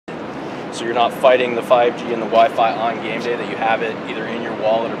So you're not fighting the 5G and the Wi-Fi on game day, that you have it either in your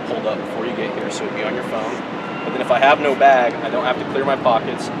wallet or pulled up before you get here, so it'd be on your phone. But then if I have no bag, I don't have to clear my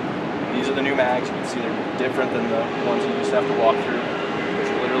pockets. These are the new mags. You can see they're different than the ones you used to have to walk through.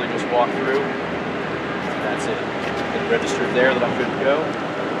 You literally just walk through, and that's it. It registered there that I'm good to go.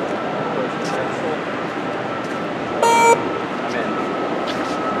 I'm in.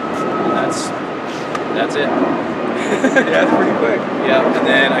 And that's it. Yeah, it's pretty quick. Yeah, and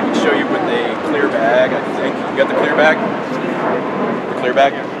then I can show you with a clear bag, I think. You got the clear bag? The clear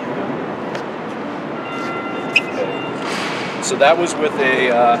bag? Okay. So that was with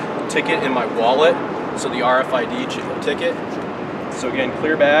a ticket in my wallet, so the RFID ticket. So again,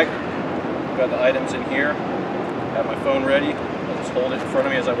 clear bag, got the items in here, have my phone ready, I'll just hold it in front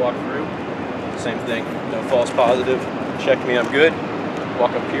of me as I walk through. Same thing, no false positive, check me, I'm good.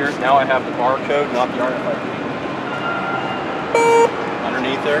 Walk up here, now I have the barcode, not the RFID.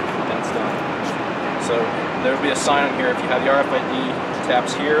 Underneath there, and it's done. So there'll be a sign on here, if you have the RFID,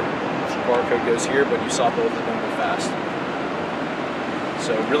 taps here, barcode goes here, but you saw both of them go fast.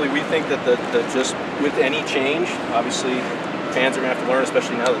 So really we think that just with any change, obviously fans are going to have to learn,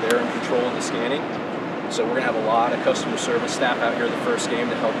 especially now that they're in control of the scanning. So we're going to have a lot of customer service staff out here the first game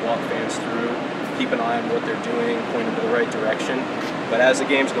to help walk fans through, keep an eye on what they're doing, point them to the right direction. But as the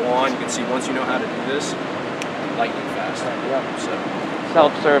games go on, you can see once you know how to do this, lightning fast. Yeah. So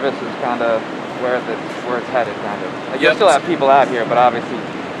self-service is kind of where it's headed, kind of. Like, yep. You still have people out here, but obviously.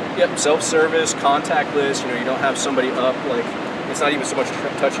 Yep, self-service, contactless. You know, you don't have somebody up like. It's not even so much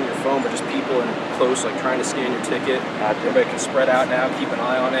touching your phone, but just people in close, like trying to scan your ticket. Gotcha. Everybody can spread out now, keep an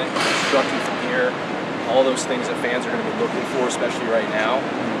eye on it, instruct you from here. All those things that fans are going to be looking for, especially right now.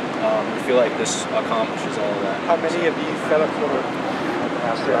 We feel like this accomplishes all of that. How many of these FedEx order?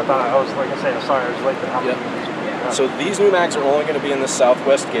 I thought I was, like I said, sorry, I was late, but how many of these? So these new mags are only going to be in the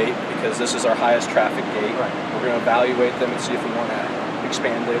southwest gate because this is our highest traffic gate. Right. We're going to evaluate them and see if we want to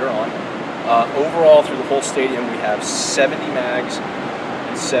expand later on. Overall, through the whole stadium, we have 70 mags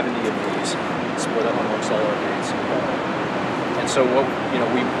and 70 of these split up amongst all our gates. And so,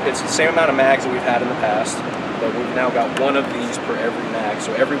 it's the same amount of mags that we've had in the past, but we've now got one of these per every mag.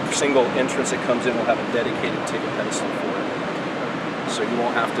 So every single entrance that comes in will have a dedicated ticket pedestal for it. So you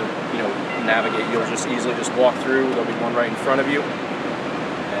won't have to, navigate. You'll just easily just walk through. There'll be one right in front of you,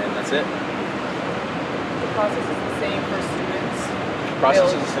 and that's it. The process is the same for students?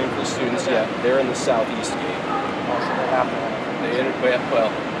 Process is the same for the students, okay. Yeah. They're in the southeast gate. Also, they have to.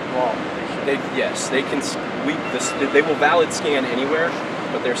 Yes, they can. They will valid scan anywhere,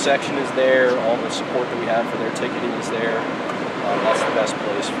 but their section is there. All the support that we have for their ticketing is there. That's the best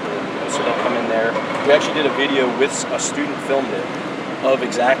place for them to go. So they'll come in there. We actually did a video with a student, filmed it, of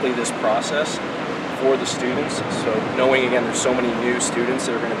exactly this process for the students. So knowing again, there's so many new students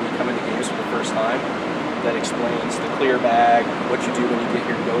that are going to be coming to games for the first time. That explains the clear bag, what you do when you get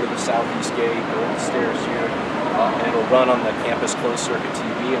here, go to the southeast gate, go up the stairs here, and it'll run on the campus closed circuit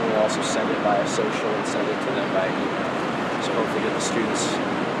TV, and we'll also send it via social and send it to them by email. So hopefully get the students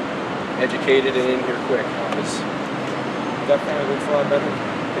educated and in here quick. Definitely looks a lot better.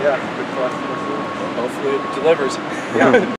 Yeah, good for us. Hopefully it delivers. Yeah.